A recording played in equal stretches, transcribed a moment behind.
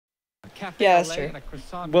Yeah, that's true.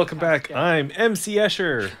 Welcome back. I'm MC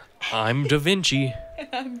Escher. I'm Da Vinci.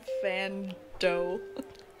 I'm Van Doe.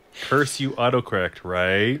 Curse you autocorrect,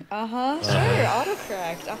 right? Sure,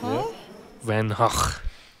 autocorrect. Yep. Van Hoch.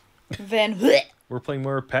 Van. We're playing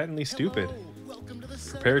more Patently Stupid.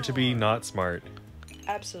 Prepare to be not smart.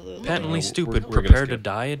 Absolutely. Patently we're Stupid. gonna Prepare to skip.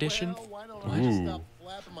 die edition? Ooh.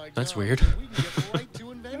 That's weird.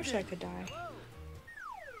 I wish I could die.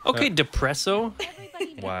 Okay, Depresso.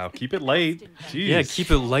 Wow, keep it light. Jeez. Yeah, keep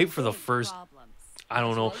it light for the first, I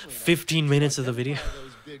don't know, 15 minutes of the video.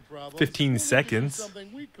 15 seconds.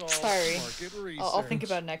 Sorry. I'll think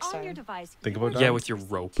about it next time. Think about that. Yeah, with your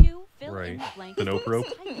rope. Right. The nope rope.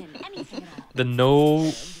 The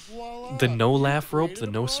no laugh rope, the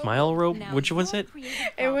no smile rope. Which was it?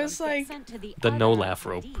 It was like The no laugh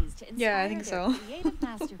rope. Yeah, I think so.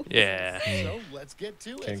 Yeah.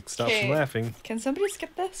 Can't stop Okay. from laughing. Can somebody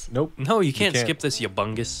skip this? Nope. No, you can't can't. skip this, you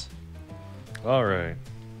bungus. All right.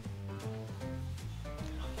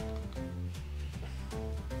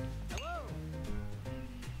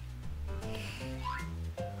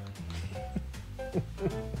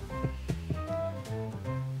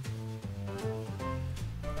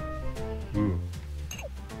 Ooh,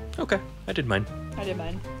 Okay, I did mine. I did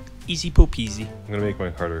mine. Easy po peasy. I'm gonna make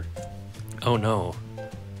mine harder. Oh no.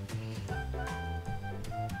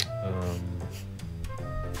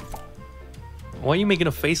 Why are you making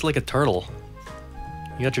a face like a turtle?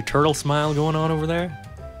 You got your turtle smile going on over there?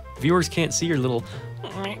 Viewers can't see your little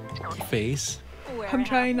face. I'm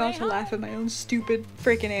trying not to laugh at my own stupid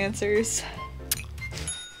freaking answers.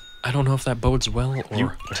 I don't know if that bodes well or You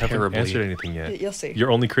haven't terribly. answered anything yet. You'll see.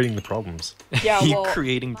 You're only creating the problems. Yeah, You're well,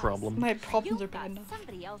 creating problems. my problems are bad enough.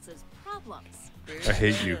 Somebody else's problems. I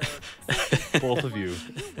hate you. Both of you.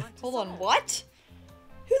 Hold on, what?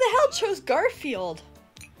 Who the hell chose Garfield?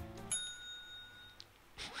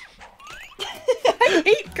 I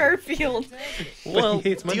hate Garfield. Well, he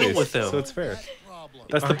hates deal Mondays, with him. so it's fair.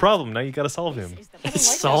 That's the problem. Now you gotta solve him.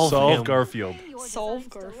 Solve him. Garfield. Solve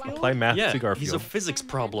Garfield? Apply math Yeah, to Garfield. he's a physics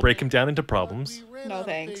problem. Break him down into problems, No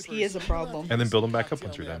thanks, he is a problem. and then build him back up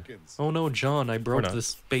once you're done. Oh no, John, I broke not. the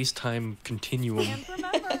space-time continuum. And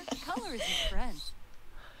remember, color is your friend.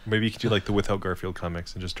 Maybe you could do like the Without Garfield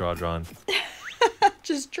comics and just draw John.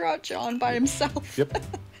 Just draw John by himself. Yep.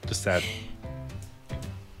 Just sad.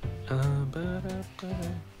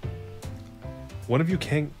 One of you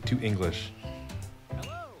can't do English.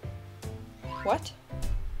 What?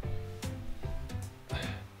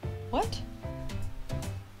 What?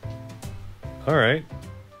 All right.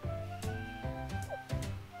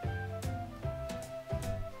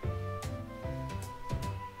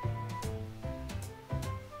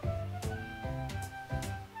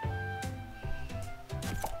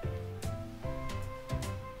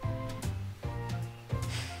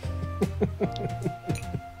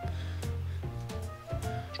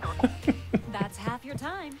 That's half your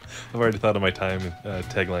time. I've already thought of my time,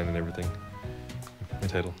 tagline, and everything. My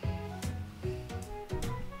title.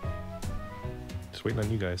 Just waiting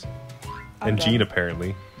on you guys. I'm And done. Gene,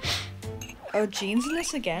 apparently. Oh, Gene's in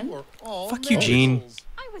this again? Fuck you, Gene.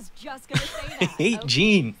 I was just gonna say I that. hate Okay,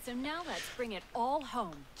 Gene. So now let's bring it all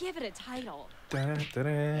home. Give it a title.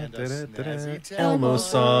 Elmo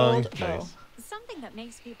song. Oh. Nice. Something that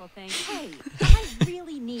makes people think, hey, I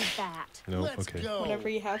really need that. No, okay. Whenever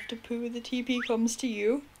you have to poo, the TP comes to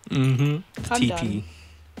you. Mm-hmm. I'm TP. done.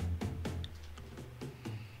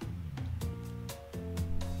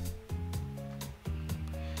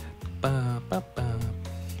 Ba, ba, ba.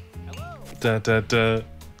 Da da da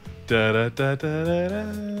da da da da da da.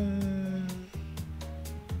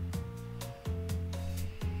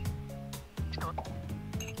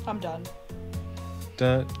 I'm done.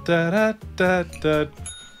 Da da da da da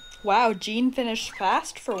Wow, Gene finished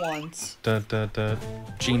fast for once. da da da.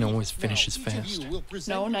 Gene always finishes fast.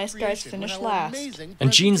 No, nice guys finish last.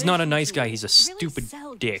 And Gene's not a nice guy, he's a stupid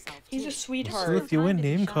dick. He's a sweetheart. Sleuth, you win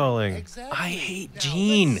name calling. I hate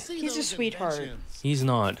Gene. He's a sweetheart. He's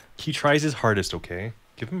not. He tries his hardest, okay?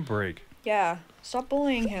 Give him a break. Yeah, stop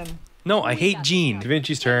bullying him. No, I hate Gene. Da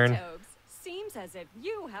Vinci's turn. Seems as if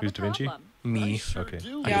you have Who's a Da Vinci? problem. Me. Okay.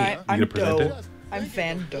 Yeah, You I'm gonna present Doe. it? I'm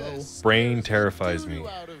Van Doe. Brain terrifies me.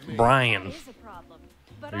 Brian. Is a problem.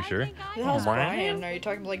 But Are you I sure? think I Who the hell's have Brian? one. Are you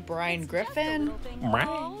talking like Brian It's just a Griffin? little thing Brian.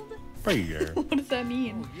 called Brayer. What does that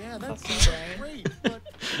mean? Yeah, that's Fucking great, but what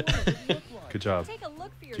does it look like? Good job. Take a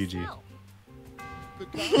look for GG. yourself. The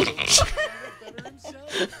guy knows better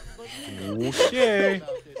himself, but we know Okay. about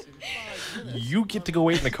this in 5 minutes. You get to go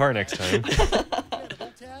wait in the car next time. Incredible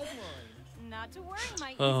tagline. Not to worry,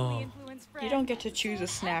 my Oh. easily influenced friend. You don't get to choose a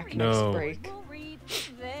snack No. next break. We'll read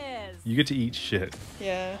this. You get to eat shit.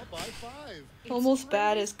 Yeah. I'll buy 5. Almost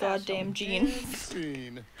bad as goddamn Gene. And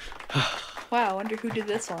scene. Wow, I wonder who did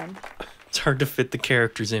this one. It's hard to fit the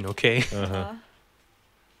characters in, okay? Uh-huh.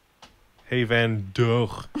 Hey, Van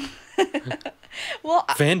Doog. Well,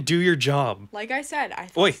 Van, do your job. like I said, I.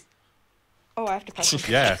 Oi! Oh, I have to press.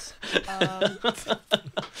 Yeah.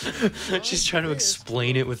 She's trying to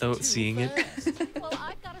explain it without seeing it. Well,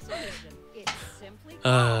 I've got a solution. It's simply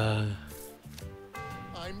I'm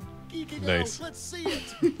geeking Nice. out. Let's see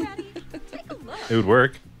it. Daddy, take a look. It would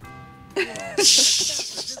work.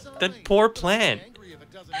 That poor plant. Angry if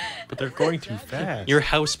it doesn't have But they're going too fast. Your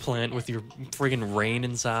house plant with your friggin' rain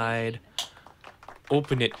inside.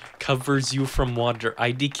 Open it, covers you from water.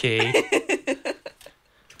 IDK.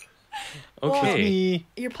 Okay. Me.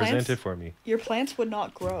 Your Present plants. it for me. Your plants would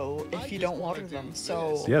not grow if you don't water them.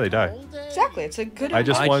 So Yeah, they die. all day. exactly, it's a good. I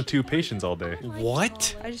just I- want 2 patience all day.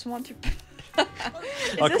 What? I just want to.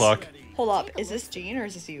 A clock. Hold up, is this Gene or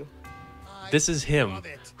is this you? This is him.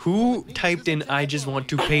 Who typed in I just want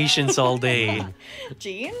to patience all day?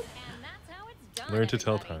 Gene? And that's how it's done. Learn to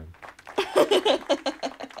tell everybody. time.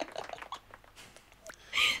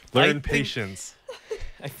 Learn think- patience.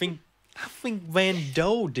 I think Van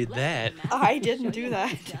Doe did that. I didn't do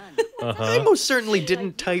that. I Uh-huh. most certainly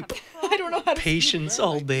didn't type I don't know how to. patience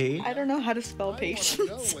all day. I don't know how to spell I patience.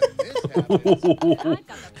 know when this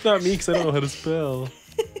happens. Not me, because I don't know how to spell.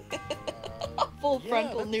 Full Yeah,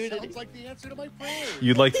 frontal that nudity. sounds like the answer to my prayer.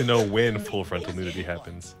 You'd like to know when full frontal nudity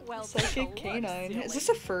happens. Well, Psychic so canine. what, Is this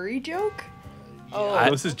a furry joke? Oh, Oh,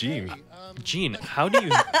 this is Gene. Gene, how do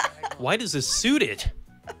you... Why does this suit it?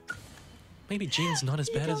 Maybe Gene's not as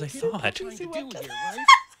bad as I thought. Trying to do here, right?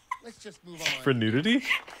 Let's just move on. For nudity?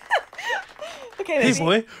 okay. Hey, Maybe.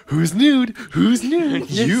 boy. Who's nude? Who's nude?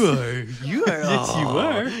 You are. Yes, you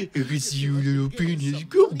are. It's you, little penis.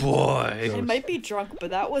 Good boy. I might be drunk, but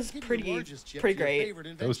that was pretty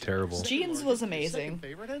great. That was terrible. Gene's was amazing.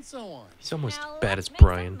 Favorite and so on. He's almost bad as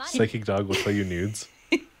Brian. Psychic dog will tell you nudes.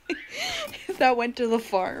 That went to the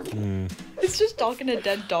farm. It's just talking to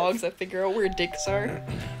dead dogs that figure out where dicks are.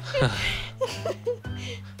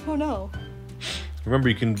 Oh no. Remember,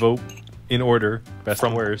 you can vote in order, best From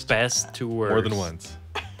and worst, best to worst. more than once.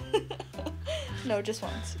 No, just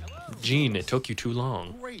once. Gene, it took you too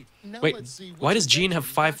long. Great. Now Wait, let's see why which does Gene have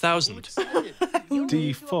adventure makes you 5,000? excited.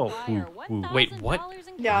 Default. Woo, woo. Wait, what?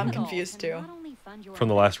 Yeah, I'm confused too. From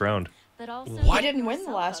the last round. What? He didn't win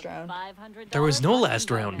the last round. There was no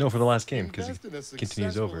last round. No, from the last game, because Invest in a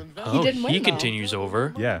continues successful over. investment. Oh, didn't win, he though. continues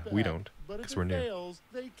over. Yeah, we don't, But if 'cause it we're new. fails,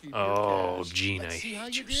 they keep your Oh, cash. Gene, I Let's see how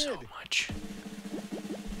hate you you so did. much.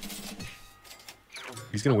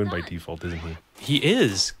 he's gonna win by default, isn't he? He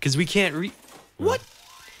is, because we can't What?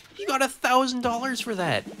 You got $1,000 for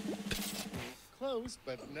that. Close,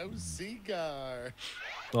 but no cigar.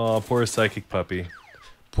 Oh, poor psychic puppy.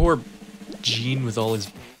 Poor Gene with all his...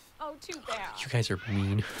 Oh, too bad. You guys are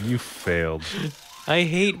mean. You failed. I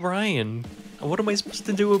hate Brian. What am I supposed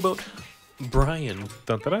to do about Brian?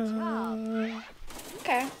 Dun, da, da.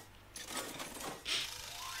 Okay.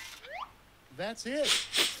 That's it.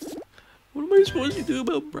 What am I supposed to do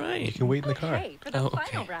about Brian? You can wait in the car. Okay, for the Oh,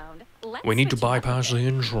 final okay. round, let's We need to switch it up bypass a the bit.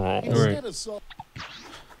 intro. Alright. Instead of so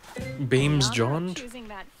Beams The honor of John? choosing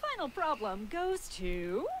that final problem goes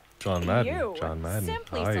to John Madden. you. John Madden.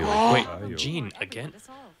 Simply Ayo, select Wait, all ayo. Gene, everyone again? to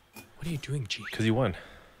solve. What are you doing, Gene? Because he won.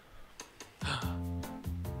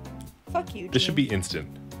 Fuck you, Gene. This should be instant.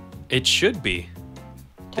 It should be.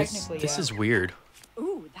 This, Technically, this yeah. is weird.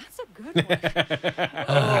 Ooh, that's a good one.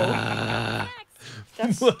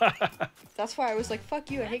 Next. That's why I was like, fuck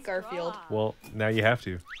you, I hate Garfield. Well, now you have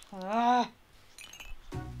to. Ah.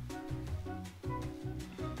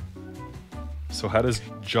 So how does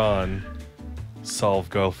John solve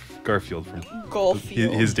Garfield from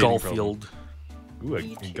Garfield. his dating problem? Garfield. Ooh, a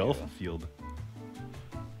Me too. golf field.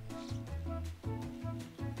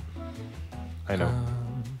 I know.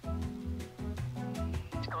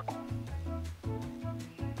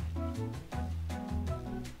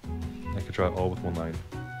 I could draw it all with one line.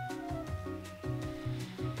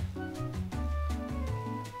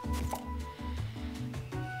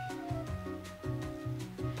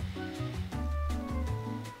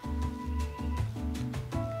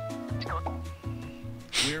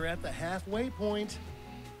 we're at the halfway point.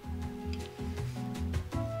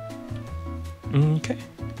 Okay.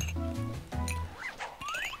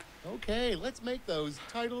 Okay, let's make those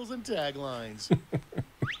titles and taglines.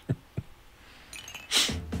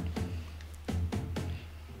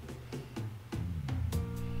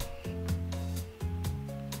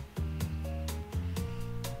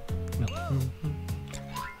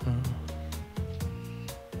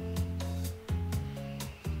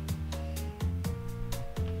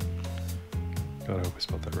 God, I hope I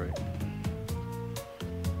spelled that right.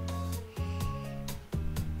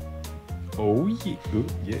 Oh, yeah. Ooh,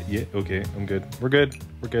 yeah. Okay, I'm good. We're good.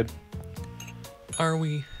 We're good. Are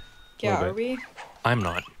we? Yeah, Little are bit. we? I'm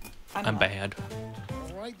not. I'm not. bad.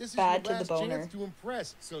 All right, this is Bad your to the last boner. chance to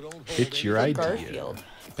impress, so don't hold It's your anything idea. back. Garfield.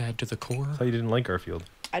 Bad to the core. I thought you didn't like Garfield.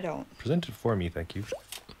 I don't. Present it for me, thank you.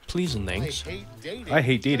 Please and I thanks. hate dating. I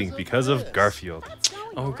hate dating because of this. Garfield.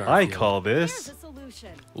 Oh, I Garfield. call Here's this a solution.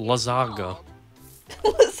 Lazaga.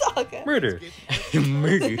 Saga. murder.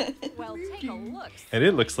 Murder. Well, take a look. And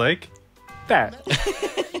it looks like that. I'm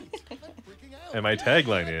freaking out. And my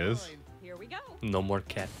tagline is, Here we go. No more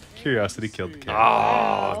cat. curiosity killed the cat.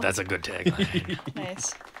 Oh, that's a good tagline.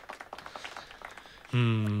 Nice.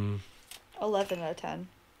 11 11 out of 10.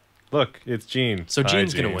 Look, it's Gene. So Hi,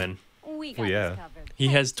 Gene's Gene. gonna win. We got Well, yeah. this covered. He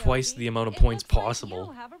has Thanks, twice Toby. the amount of It points looks like possible.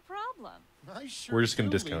 You have a problem. I sure We're just gonna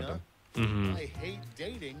do, discount Lena. him. Mm-hmm. I hate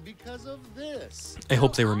dating because of this. I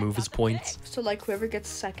hope they remove his points. So, like, whoever gets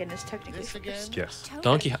second is technically This again? first. Yes. Totally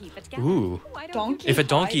Donkey. keep it together. Ooh. Why don't Donkey you If a high.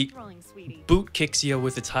 donkey throwing, sweetie? boot kicks you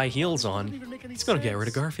with its high heels on, Doesn't even make any it's gonna get rid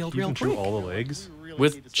of sense. Garfield You real can chew quick. all the legs. We really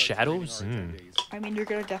With need to start trading shadows? our activities. I mean, you're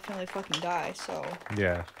gonna definitely fucking die, so.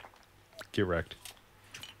 Yeah. Get wrecked.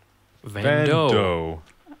 Van Doe. Doe.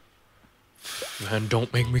 Van,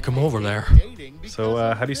 don't make me come over there. Dating because So,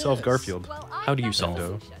 of how do you solve this. Garfield? Well, How do you I've got solve? a Doe.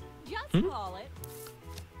 solution. Just call it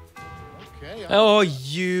Okay, Oh,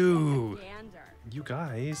 you. gander. You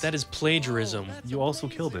guys. That is plagiarism. You also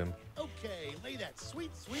killed him. Okay, lay that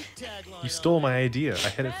sweet tagline. You stole my idea. I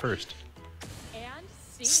had it first. And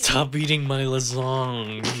see Stop eating my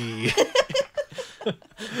lasagna.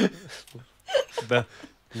 The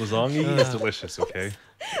lasagna is delicious, okay?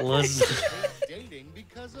 Dating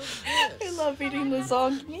because of I this. love eating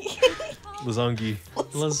lasagna. Lasagna.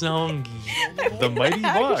 Lasagna. The mighty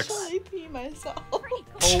box. Actually pee myself.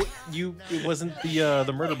 Oh, it wasn't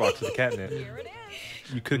the murder box with the cat in it. here it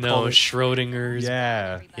is. You could No, call it. Schrodinger's.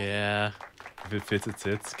 Yeah. Yeah. If it fits, it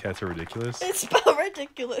sits. Cats are ridiculous. It's spelled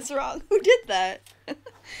ridiculous wrong. Who did that?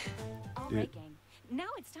 All Dude. right, gang. Now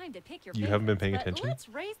it's time to pick your You haven't been paying favorites, but attention? let's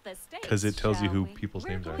raise the stakes, 'Cause it tells you shall who we? people's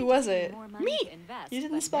We're names are. going Who to was need it? more money Me. to invest, You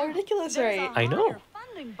didn't but spell now ridiculous there's right. a I know. higher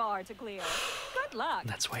funding bar to clear. Good luck.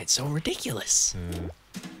 That's why it's so ridiculous.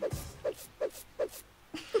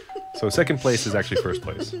 So second place is actually first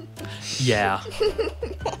place. Yeah.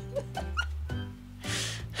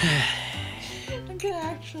 I'm gonna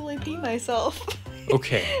actually pee myself.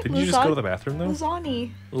 Okay. Didn't you just go to the bathroom though?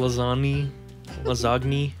 Lasagna. Lasagna.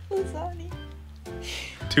 Lasagna. Lasagna.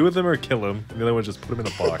 Two of them are kill him, and the other one just put him in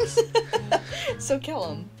a box. So kill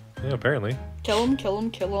him. Yeah, apparently. Kill him, kill him,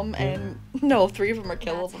 kill him, and no, 3 of them are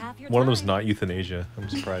kill That's him. half your One of them's time. not euthanasia. I'm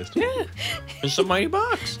surprised. It's a mighty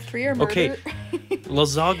box. 3 are murder. Okay.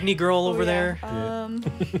 Lasagna girl over Oh, there. yeah.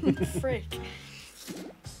 Frick.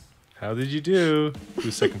 How did you do?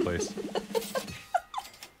 Who's second place?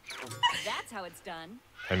 That's how it's done.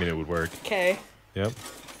 I mean, it would work. Okay. Yep.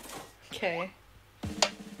 Okay.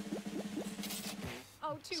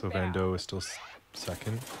 Oh, too So bad. Van Doe is still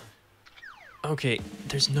second. Okay,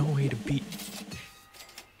 there's no way to beat.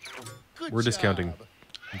 Good We're discounting job.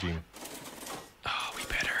 Gene. Oh, we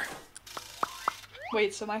better.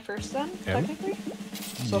 Wait, so my first then, M? technically?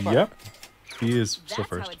 So far. Yep. He is That's still how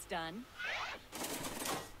first. it's done.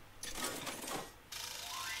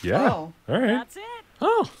 Yeah. Oh. All right. That's it.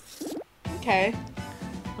 Oh, Okay.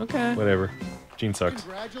 okay. Whatever. Gene sucks.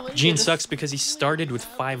 Congratulations. Gene sucks because he started with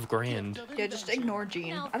 $5,000. Yeah, just ignore Gene.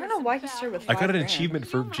 Now I don't for know why some he started with I got an 5 grand. achievement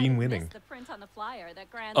for You might Gene have winning. missed the print on the flyer that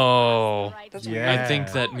grants Oh. us the right That's to- Yeah. I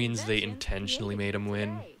think that Oh, means they invention intentionally made him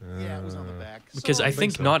win. created. Yeah, it was on the back. Because So, I think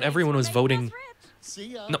think so. not everyone was Thanks for making voting. us rich. see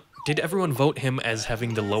ya. No, did everyone vote him as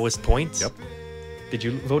having the lowest points? Yep. Did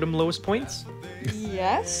you vote him lowest points?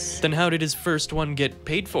 Yes? Then how did his first one get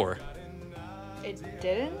paid for? It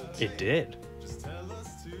didn't? It did.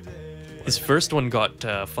 His first one got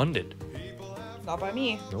funded. Not by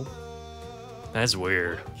me. Nope. That's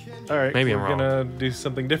weird. All right. Maybe I'm we're wrong. gonna do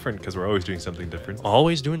something different because we're always doing something different.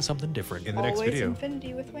 Always doing something different. In the next Always video.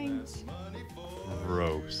 infinity with wings.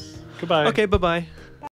 Gross. Goodbye. Okay, bye-bye.